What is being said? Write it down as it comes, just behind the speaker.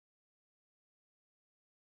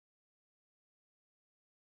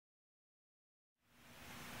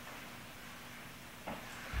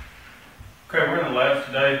labs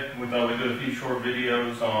today. We thought we'd do a few short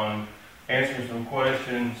videos on answering some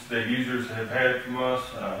questions that users have had from us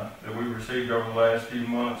that we've received over the last few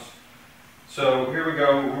months. So here we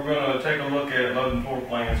go. We're going to take a look at loading floor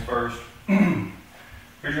plans first.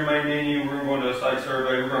 Here's your main menu. We're going to a site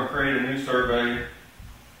survey. We're going to create a new survey.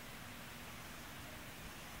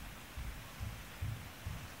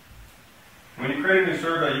 When you create a new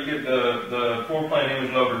survey, you get the floor plan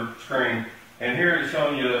image loader screen. And here it's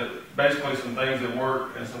showing you basically some things that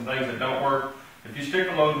work and some things that don't work. If you stick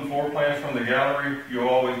to loading floor plans from the gallery, you'll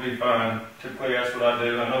always be fine. Typically that's what I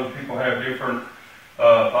do. I know people have different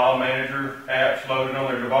file manager apps loaded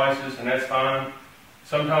on their devices, and that's fine.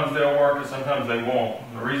 Sometimes they'll work and sometimes they won't.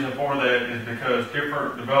 The reason for that is because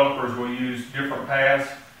different developers will use different paths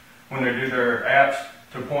when they do their apps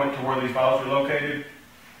to point to where these files are located.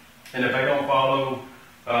 And if they don't follow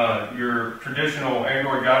your traditional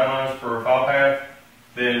Android guidelines for a file path,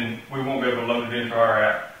 then we won't be able to load it into our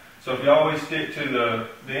app. So if you always stick to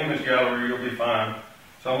the image gallery, you'll be fine.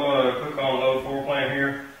 So I'm going to click on load floor plan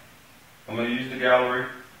here. I'm going to use the gallery.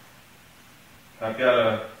 I've got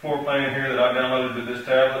a floor plan here that I downloaded to this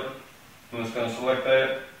tablet. I'm just going to select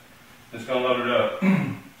that. It's going to load it up.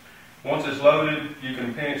 Once it's loaded, you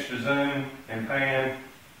can pinch to zoom and pan.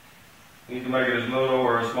 You can make it as little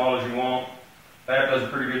or as small as you want. The app does a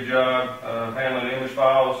pretty good job of handling image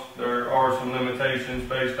files. There are some limitations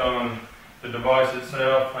based on the device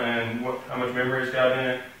itself and how much memory it's got in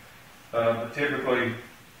it. But typically,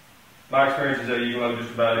 my experience is that you can load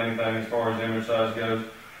just about anything as far as image size goes.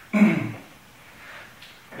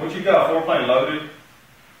 Once you've got a floor plan loaded,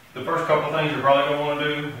 the first couple things you're probably going to want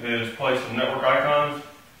to do is place some network icons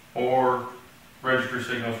or register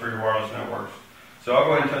signals for your wireless networks. So I'll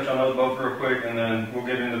go ahead and touch on those both real quick, and then we'll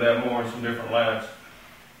get into that more in some different labs.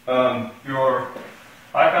 Your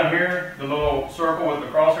icon here, the little circle with the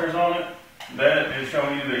crosshairs on it, that is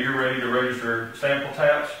showing you that you're ready to register sample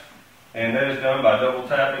taps, and that is done by double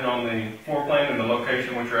tapping on the floor plan and the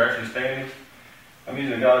location which you're actually standing. I'm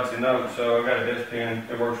using a Galaxy Note, so I've got a S Pen.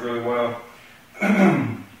 It works really well.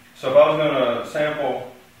 So if I was going to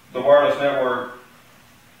sample the wireless network,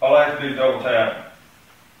 all I have to do is double tap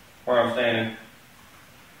where I'm standing,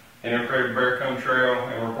 and it'll create a bare-cone trail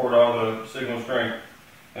and record all the signal strength.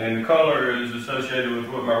 And the color is associated with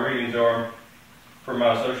what my readings are for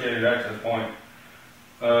my associated access point.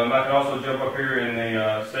 I can also jump up here in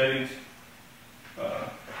the settings,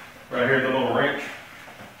 right here, the little wrench.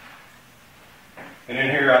 And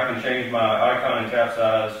in here I can change my icon and tap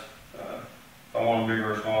size if I want them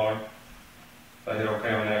bigger or smaller. If I hit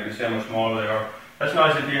OK on that, you can see how much smaller they are. That's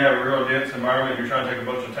nice if you have a real dense environment and you're trying to take a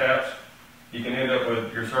bunch of taps. You can end up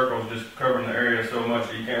with your circles just covering the area so much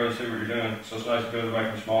that you can't really see what you're doing. So it's nice to be able to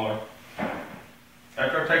make them smaller.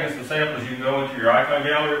 After I've taken some samples, you can go into your icon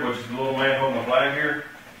gallery, which is the little man holding the flag here.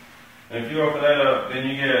 And if you open that up, then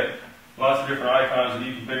you get lots of different icons that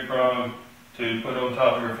you can pick from to put on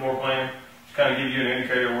top of your floor plan. Just kind of give you an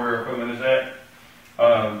indicator where equipment is at.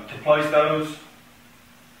 To place those,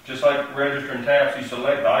 just like registering taps, you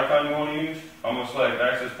select the icon you want to use. I'm going to select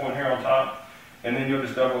access point here on top, and then you'll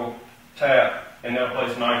just double tap and that'll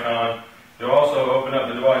place an icon. It'll also open up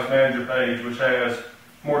the device manager page, which has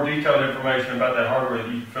more detailed information about that hardware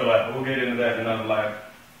that you can fill out. We'll get into that in another lab.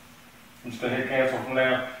 I'm just going to hit cancel from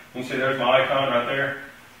now. You can see there's my icon right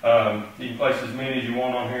there. You can place as many as you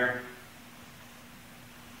want on here,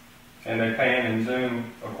 and they pan and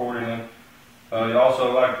zoom accordingly. You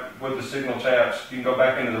also, like with the signal taps, you can go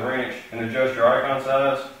back into the wrench and adjust your icon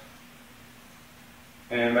size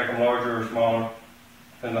and make them larger or smaller,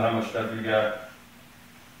 depends on how much stuff you got.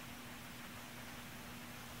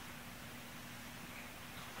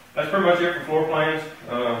 That's pretty much it for floor plans.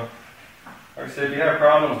 Like I said, if you have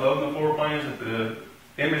problems loading the floor plans, if the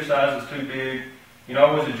image size is too big, you can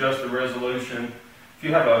always adjust the resolution. If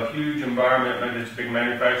you have a huge environment, maybe it's a big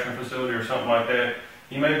manufacturing facility or something like that,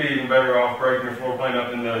 you may be even better off breaking your floor plan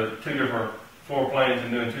up into two different floor plans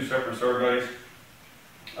and doing two separate surveys.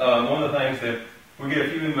 One of the things that we get a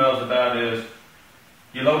few emails about is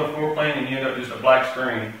you load a floor plan and you end up just a black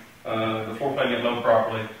screen. The floor plan didn't load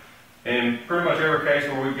properly. In pretty much every case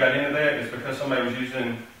where we've got into that, it's because somebody was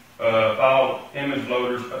using file image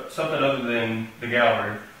loaders, something other than the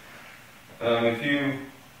gallery. If you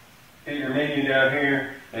hit your menu down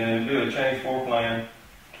here and do a change floor plan,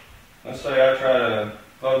 let's say I try to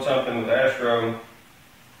load something with Astro.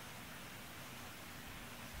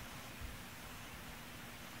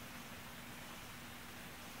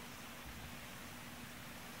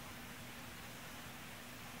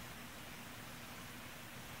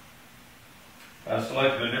 I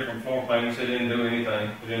selected a different floor plan. You said it didn't do anything.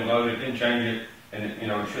 It didn't load it, didn't change it, and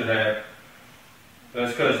it should have.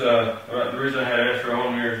 That's because the reason I had extra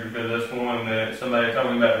on here is because that's one that somebody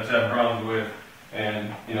told me about that's having problems with,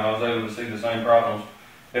 and I was able to see the same problems.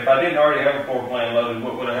 If I didn't already have a floor plan loaded,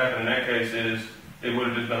 what would have happened in that case is it would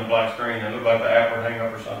have just been a black screen. It looked like the app would hang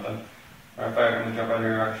up or something. In fact, let me jump out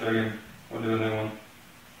here. I can show you. We'll do a new one.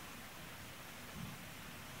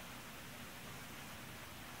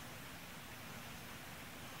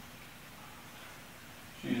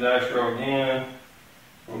 Use Astro again.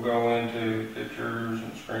 We'll go into pictures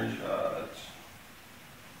and screenshots.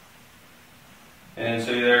 And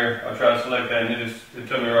see there, I try to select that and it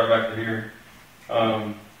took me right back to here.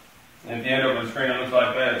 And if you end up with a screen that looks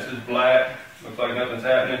like that, it says black, looks like nothing's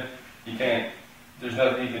happening, you can't, there's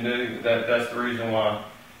nothing you can do. That's the reason why.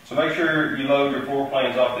 So make sure you load your floor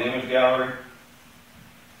plans off the image gallery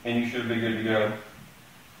and you should be good to go.